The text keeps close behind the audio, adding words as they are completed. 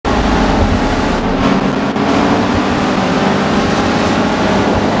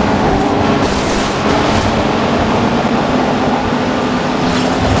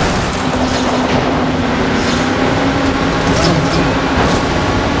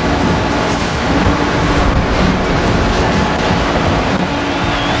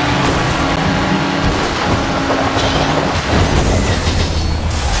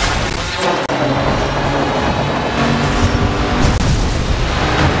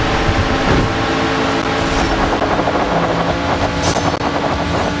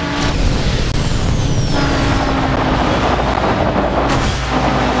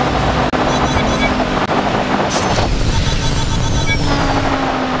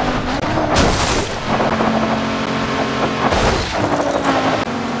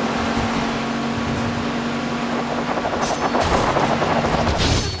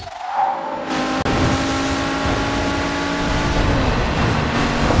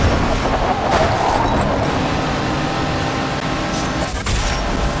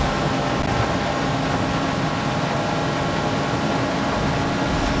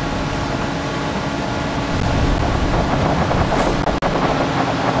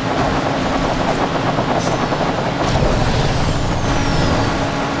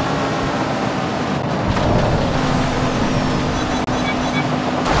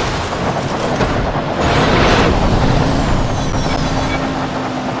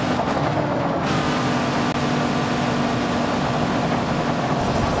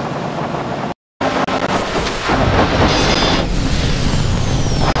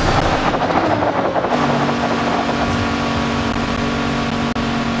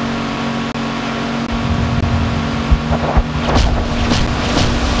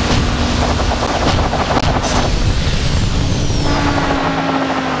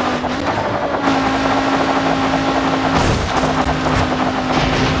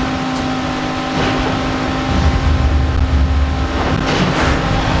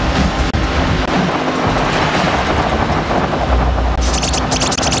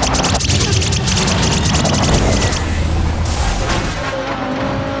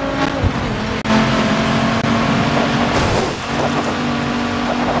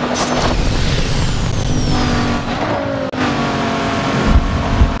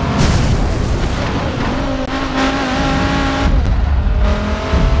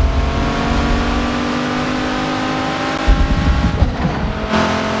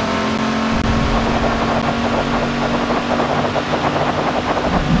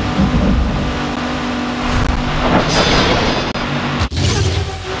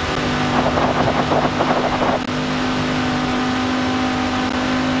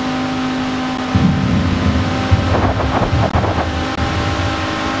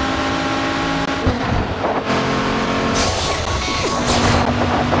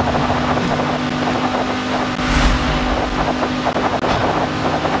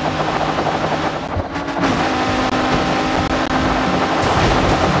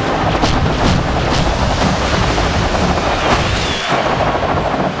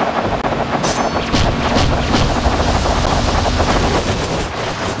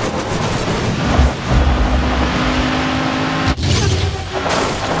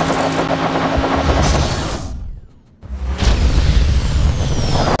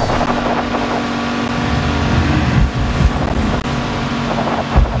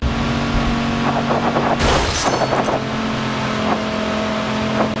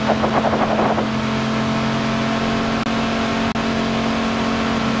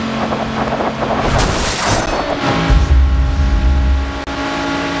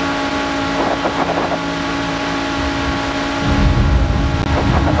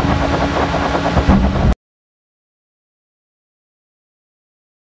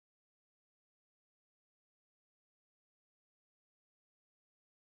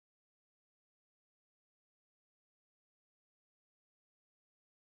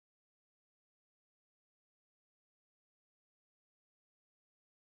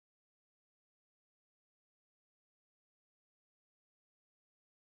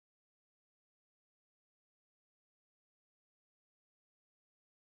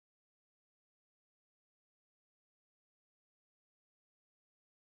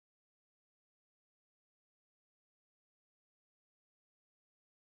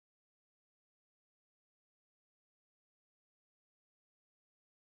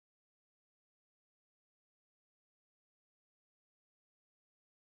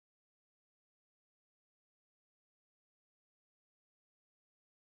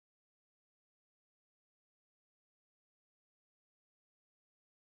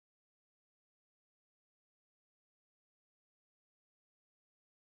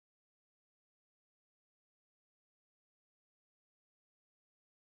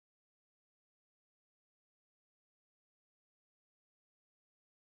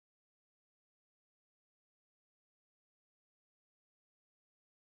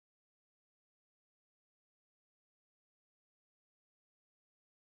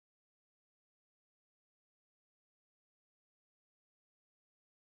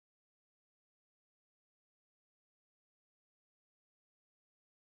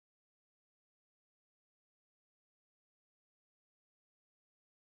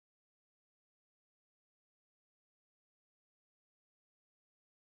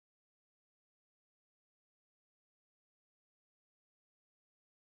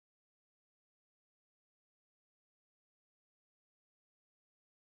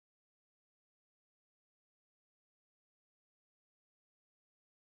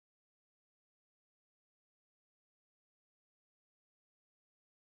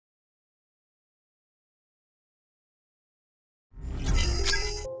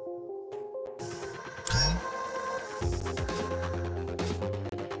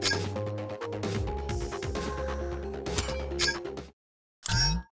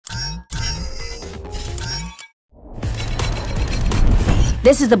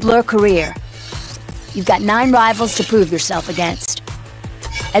This is the Blur career. You've got 9 rivals to prove yourself against.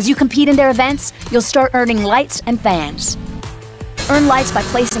 As you compete in their events, you'll start earning lights and fans. Earn lights by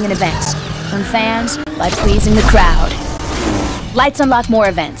placing in events. Earn fans by pleasing the crowd. Lights unlock more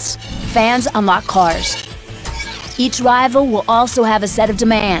events. Fans unlock cars. Each rival will also have a set of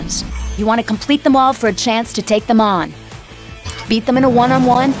demands. You want to complete them all for a chance to take them on. Beat them in a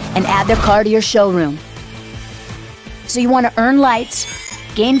one-on-one and add their car to your showroom. So you want to earn lights,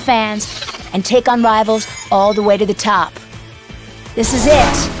 gain fans, and take on rivals all the way to the top. This is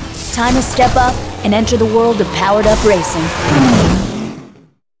it. Time to step up and enter the world of powered-up racing.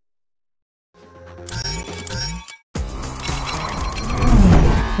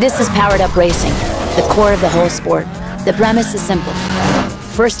 This is powered-up racing, the core of the whole sport. The premise is simple.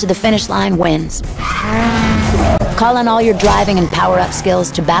 First to the finish line wins. Call on all your driving and power-up skills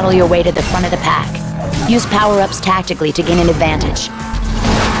to battle your way to the front of the pack. Use power-ups tactically to gain an advantage.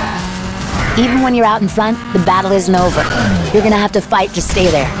 Even when you're out in front, the battle isn't over. You're gonna have to fight to stay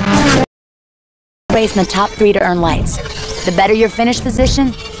there. Race in the top 3 to earn lights. The better your finish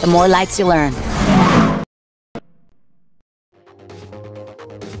position, the more lights you'll earn.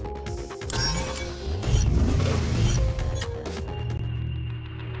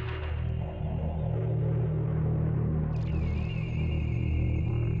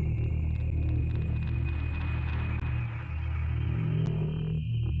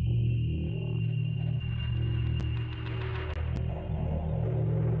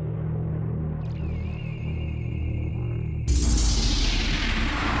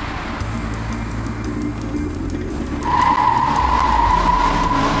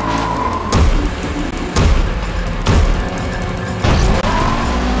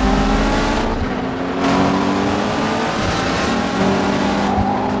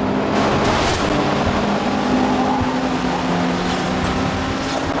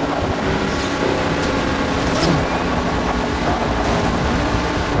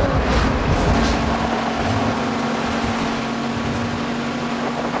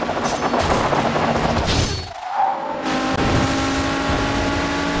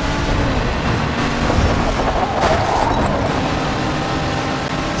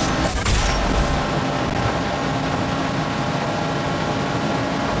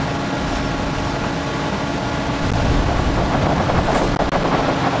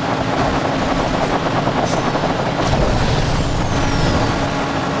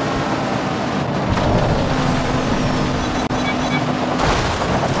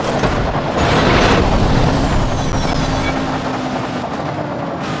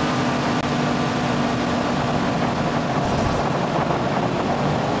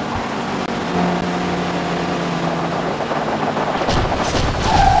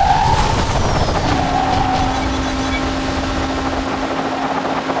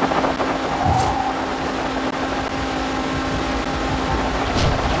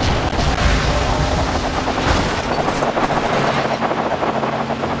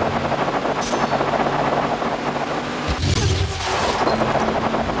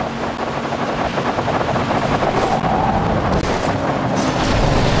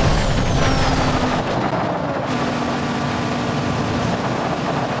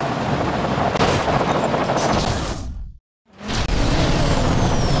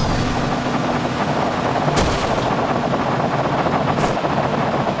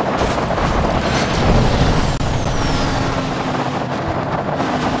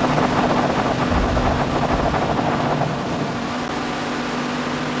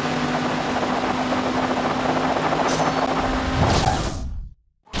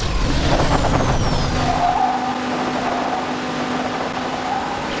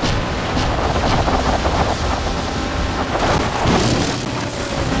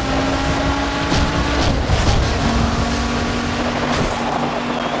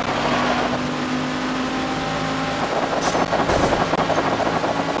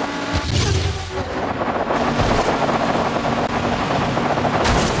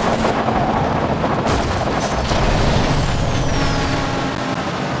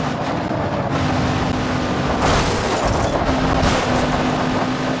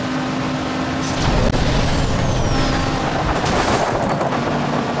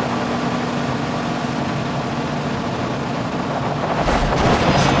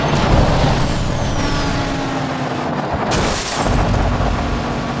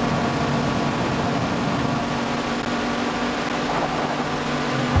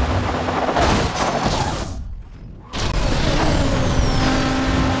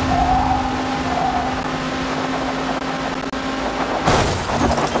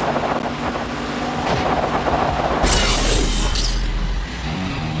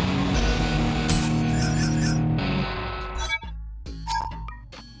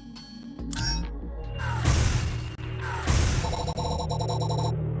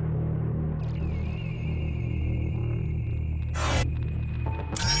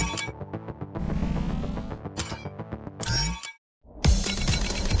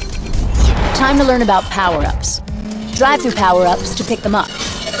 Time to learn about power-ups. Drive through power-ups to pick them up.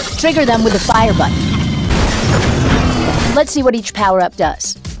 Trigger them with the fire button. Let's see what each power-up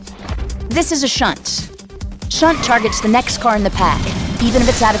does. This is a shunt. Shunt targets the next car in the pack, even if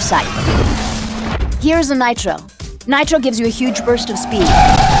it's out of sight. Here's a nitro. Nitro gives you a huge burst of speed.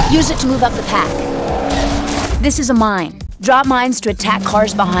 Use it to move up the pack. This is a mine. Drop mines to attack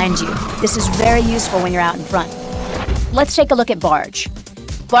cars behind you. This is very useful when you're out in front. Let's take a look at Barge.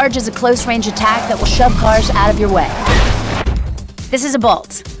 Barge is a close-range attack that will shove cars out of your way. This is a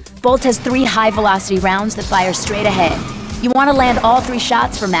Bolt. Bolt has 3 high-velocity rounds that fire straight ahead. You want to land all 3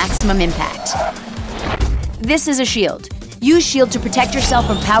 shots for maximum impact. This is a Shield. Use Shield to protect yourself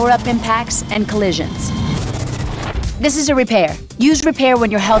from power-up impacts and collisions. This is a Repair. Use Repair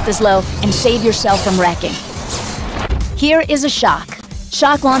when your health is low and save yourself from wrecking. Here is a Shock.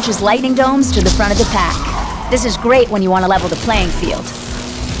 Shock launches lightning domes to the front of the pack. This is great when you want to level the playing field.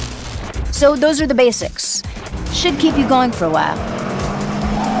 So those are the basics. Should keep you going for a while.